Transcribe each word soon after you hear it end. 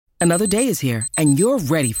Another day is here, and you're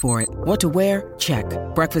ready for it. What to wear? Check.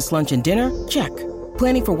 Breakfast, lunch, and dinner? Check.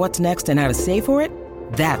 Planning for what's next and how to save for it?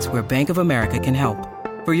 That's where Bank of America can help.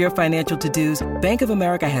 For your financial to-dos, Bank of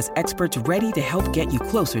America has experts ready to help get you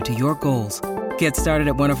closer to your goals. Get started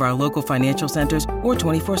at one of our local financial centers or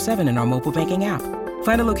 24/7 in our mobile banking app.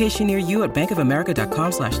 Find a location near you at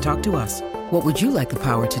bankofamerica.com/talktous. What would you like the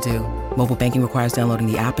power to do? Mobile banking requires downloading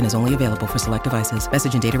the app and is only available for select devices.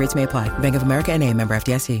 Message and data rates may apply. Bank of America N.A., member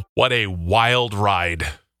FDIC. What a wild ride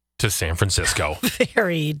to San Francisco.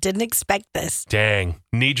 Very. Didn't expect this. Dang.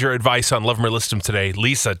 Need your advice on Love 'Em or List 'Em today.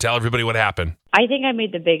 Lisa, tell everybody what happened. I think I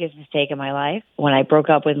made the biggest mistake of my life when I broke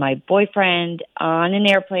up with my boyfriend on an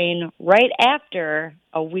airplane right after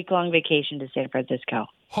a week-long vacation to San Francisco.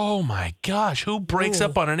 Oh, my gosh. Who breaks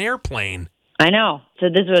up on an airplane? I know. So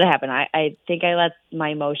this is what happened. I think I let my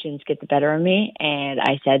emotions get the better of me, and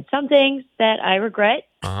I said some things that I regret.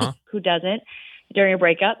 Who doesn't? During a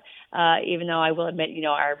breakup, even though I will admit,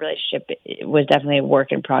 our relationship was definitely a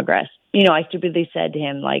work in progress. I stupidly said to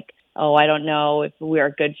him, like, oh, I don't know if we're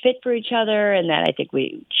a good fit for each other and that I think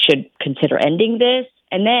we should consider ending this.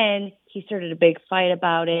 And then he started a big fight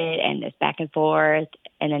about it and this back and forth.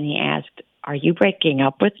 And then he asked, are you breaking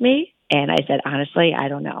up with me? And I said, honestly, I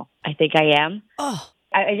don't know. I think I am. Oh.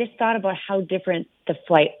 I just thought about how different the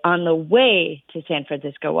flight on the way to San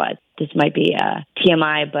Francisco was. This might be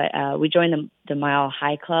TMI, but we joined the Mile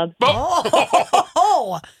High Club.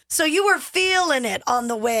 Oh, so you were feeling it on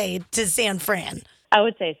the way to San Fran. I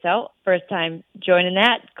would say so. First time joining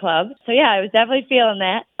that club. So, yeah, I was definitely feeling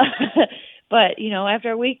that. But,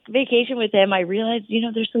 after a week vacation with him, I realized,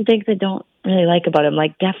 there's some things I don't really like about him.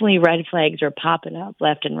 Like, definitely red flags are popping up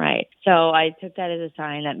left and right. So I took that as a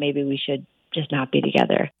sign that maybe we should just not be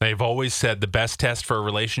together. They've always said the best test for a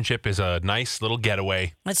relationship is a nice little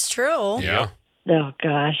getaway. That's true. Yeah. Oh,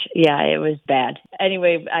 gosh. Yeah, it was bad.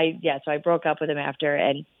 Anyway, so I broke up with him after,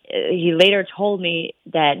 and he later told me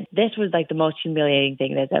that this was like the most humiliating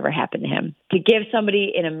thing that's ever happened to him. To give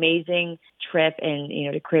somebody an amazing trip and,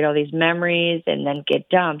 to create all these memories and then get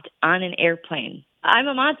dumped on an airplane. I'm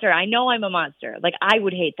a monster. I know I'm a monster. Like, I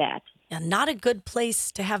would hate that. Yeah, not a good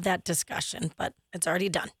place to have that discussion, but it's already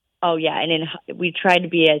done. Oh, yeah. And then we tried to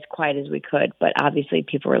be as quiet as we could, but obviously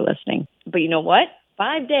people were listening. But you know what?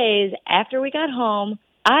 5 days after we got home,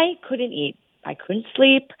 I couldn't eat. I couldn't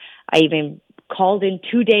sleep. I even called in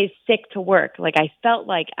 2 days sick to work. Like, I felt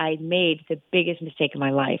like I made the biggest mistake of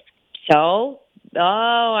my life. So,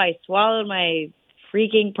 I swallowed my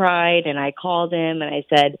freaking pride, and I called him, and I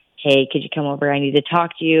said, hey, could you come over? I need to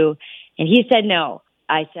talk to you. And he said no.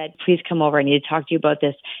 I said, please come over. I need to talk to you about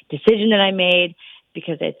this decision that I made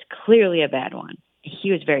because it's clearly a bad one.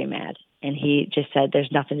 He was very mad. And he just said,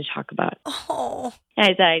 there's nothing to talk about. Oh. And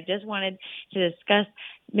I said, I just wanted to discuss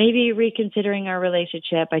maybe reconsidering our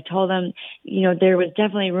relationship. I told him, there was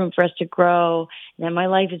definitely room for us to grow, and that my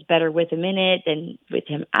life is better with him in it than with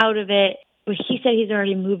him out of it. But he said he's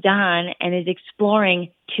already moved on and is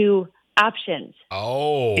exploring 2 options.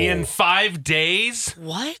 Oh. In 5 days?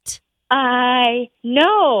 What? I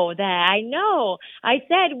know that. I know. I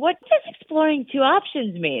said, what does exploring 2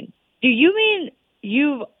 options mean? Do you mean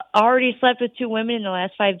you've already slept with 2 women in the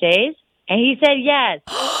last 5 days? And he said yes.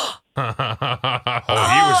 He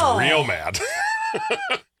was real mad.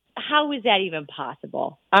 How is that even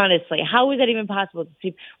possible? Honestly, how is that even possible to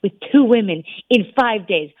sleep with 2 women in 5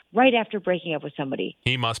 days right after breaking up with somebody?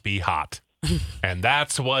 He must be hot. And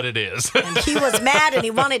that's what it is. And he was mad and he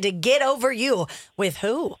wanted to get over you. With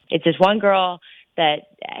who? It's this one girl that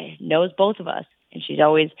knows both of us. And she's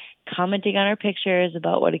always commenting on our pictures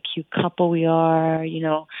about what a cute couple we are,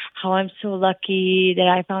 how I'm so lucky that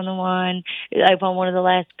I found the one. I found one of the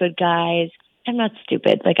last good guys. I'm not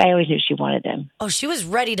stupid. Like, I always knew she wanted him. Oh, she was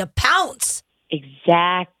ready to pounce.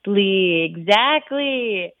 Exactly.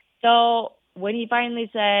 So when he finally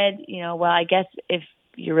said, well, I guess if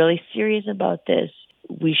you're really serious about this,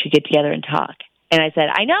 we should get together and talk. And I said,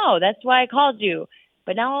 I know, that's why I called you.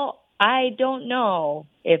 But now I don't know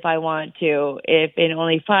if I want to. If in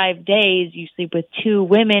only 5 days you sleep with 2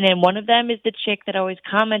 women and one of them is the chick that always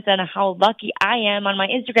comments on how lucky I am on my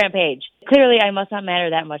Instagram page. Clearly, I must not matter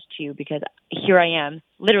that much to you because here I am,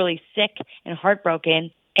 literally sick and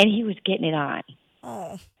heartbroken, and he was getting it on.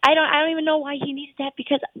 Oh. I don't even know why he needed that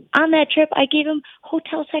because on that trip I gave him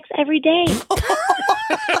hotel sex every day.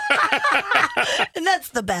 And that's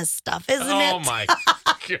the best stuff, isn't it? Oh my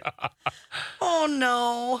God. Oh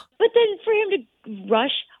no. But then for him to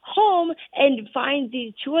rush home and find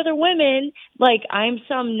these 2 other women like I'm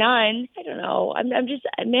some nun, I don't know.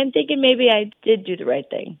 I'm thinking maybe I did do the right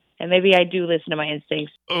thing. And maybe I do listen to my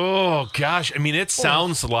instincts. Oh, gosh. I mean, it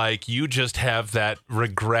sounds like you just have that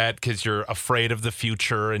regret because you're afraid of the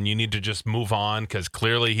future and you need to just move on because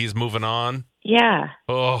clearly he's moving on. Yeah.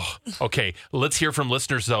 Oh, okay. Let's hear from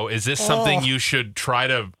listeners, though. Is this something you should try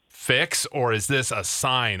to fix, or is this a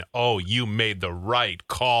sign, oh, you made the right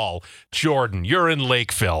call? Jordan, you're in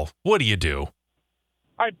Lakeville. What do you do?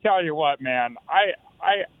 I tell you what, man,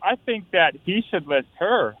 I think that he should list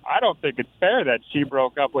her. I don't think it's fair that she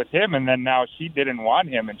broke up with him and then now she didn't want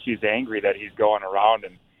him and she's angry that he's going around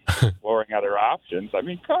and exploring other options. I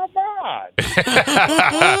mean, come on.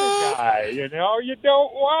 Guy, you know, you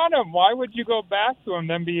don't want him. Why would you go back to him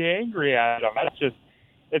then be angry at him? That's just,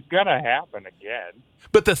 it's going to happen again.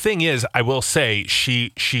 But the thing is, I will say,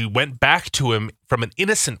 she went back to him from an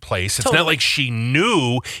innocent place. It's not like she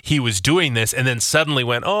knew he was doing this and then suddenly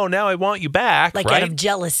went, oh, now I want you back. Like right? out of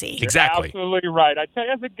jealousy. Exactly. Absolutely right. I tell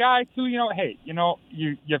you, as a guy, too, you know, hey, you know,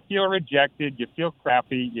 you feel rejected. You feel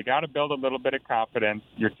crappy. You got to build a little bit of confidence.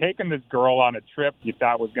 You're taking this girl on a trip you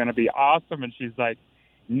thought was going to be awesome, and she's like,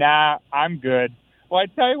 nah, I'm good. Well, I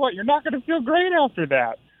tell you what, you're not going to feel great after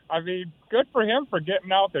that. I mean, good for him for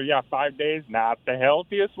getting out there. Yeah, 5 days, not the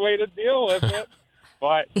healthiest way to deal with it.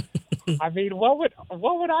 But I mean, what would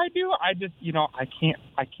I do? I just, you know, I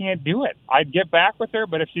can't do it. I'd get back with her,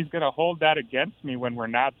 but if she's going to hold that against me when we're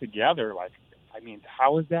not together, like, I mean,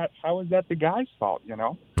 how is that the guy's fault, you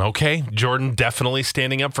know? Okay, Jordan definitely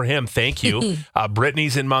standing up for him. Thank you.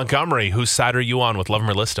 Brittany's in Montgomery. Whose side are you on with Love 'Em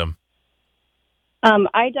or List 'Em?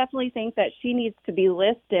 I definitely think that she needs to be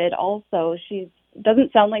listed also.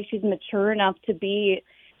 Doesn't sound like she's mature enough to be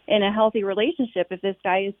in a healthy relationship. If this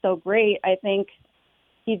guy is so great, I think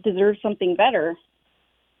he deserves something better.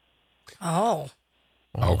 Oh.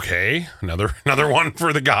 Okay. Another one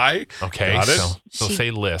for the guy. Okay. Got it. So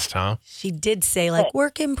say list, huh? She did say like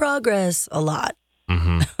work in progress a lot.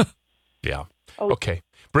 Mm-hmm. Yeah. Oh. Okay.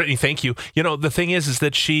 Brittany, thank you. You know, the thing is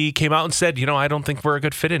that she came out and said, you know, I don't think we're a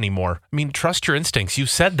good fit anymore. I mean, trust your instincts. You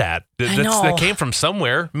said that. That came from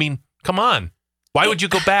somewhere. I mean, come on. Why would you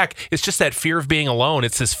go back? It's just that fear of being alone.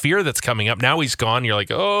 It's this fear that's coming up. Now he's gone. You're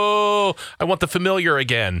like, oh, I want the familiar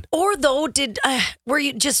again. Or though, were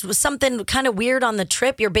you just was something kind of weird on the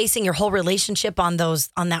trip? You're basing your whole relationship on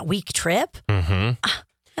that week trip? Mm-hmm. I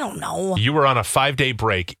don't know. You were on a 5-day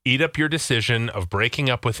break. Eat up your decision of breaking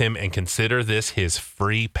up with him and consider this his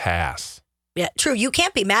free pass. Yeah, true. You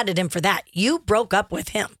can't be mad at him for that. You broke up with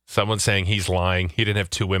him. Someone's saying he's lying. He didn't have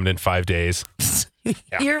 2 women in 5 days.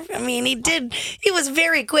 Yeah. He did. He was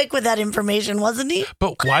very quick with that information, wasn't he?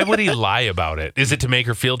 But why would he lie about it? Is it to make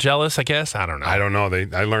her feel jealous, I guess? I don't know. I don't know.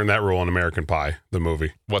 I learned that rule in American Pie, the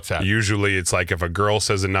movie. What's that? Usually it's like if a girl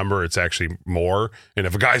says a number, it's actually more. And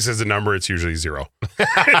if a guy says a number, it's usually 0. They're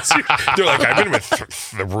like, I've been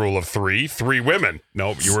with the rule of 3 women.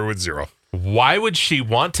 Nope, you were with 0. Why would she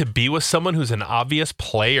want to be with someone who's an obvious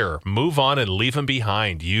player? Move on and leave him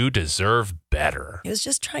behind. You deserve better. He was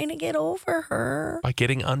just trying to get over her. By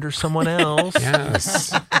getting under someone else.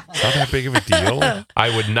 Yes. Not that big of a deal.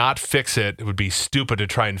 I would not fix it. It would be stupid to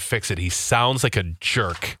try and fix it. He sounds like a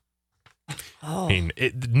jerk. Oh. I mean,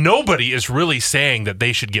 nobody is really saying that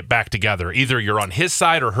they should get back together. Either you're on his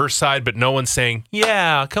side or her side, but no one's saying,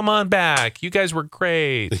 yeah, come on back. You guys were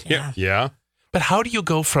great. Yeah. But how do you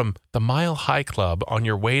go from the Mile High Club on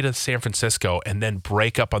your way to San Francisco and then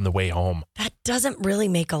break up on the way home? That doesn't really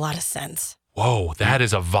make a lot of sense. Whoa, that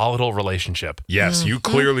is a volatile relationship. Yes, you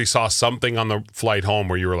clearly saw something on the flight home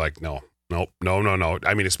where you were like, no.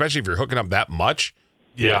 I mean, especially if you're hooking up that much.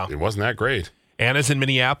 Yeah. It wasn't that great. Anna's in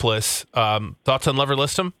Minneapolis. Thoughts on Love or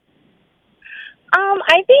List 'Em?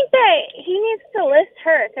 I think that he needs to list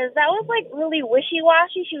her because that was like really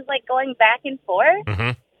wishy-washy. She was like going back and forth.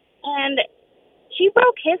 Mm-hmm. And she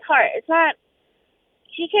broke his heart.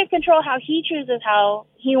 She can't control how he chooses how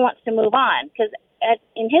he wants to move on because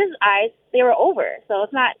in his eyes, they were over. So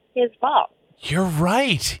it's not his fault. You're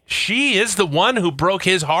right. She is the one who broke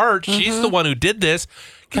his heart. Mm-hmm. She's the one who did this.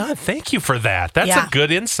 God, thank you for that. That's a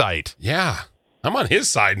good insight. Yeah. I'm on his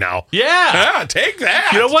side now. Yeah. Take that.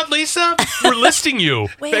 You know what, Lisa? We're listing you.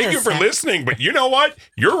 Thank you for listening, but you know what?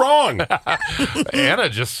 You're wrong. Anna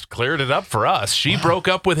just cleared it up for us. She broke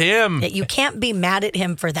up with him. Yeah, you can't be mad at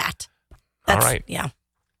him for that. All right. Yeah.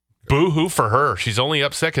 Boo-hoo for her. She's only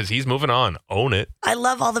upset because he's moving on. Own it. I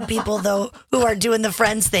love all the people, though, who are doing the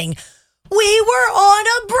Friends thing. We were on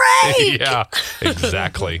a break. Yeah,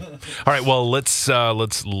 exactly. All right, well, let's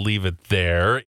leave it there.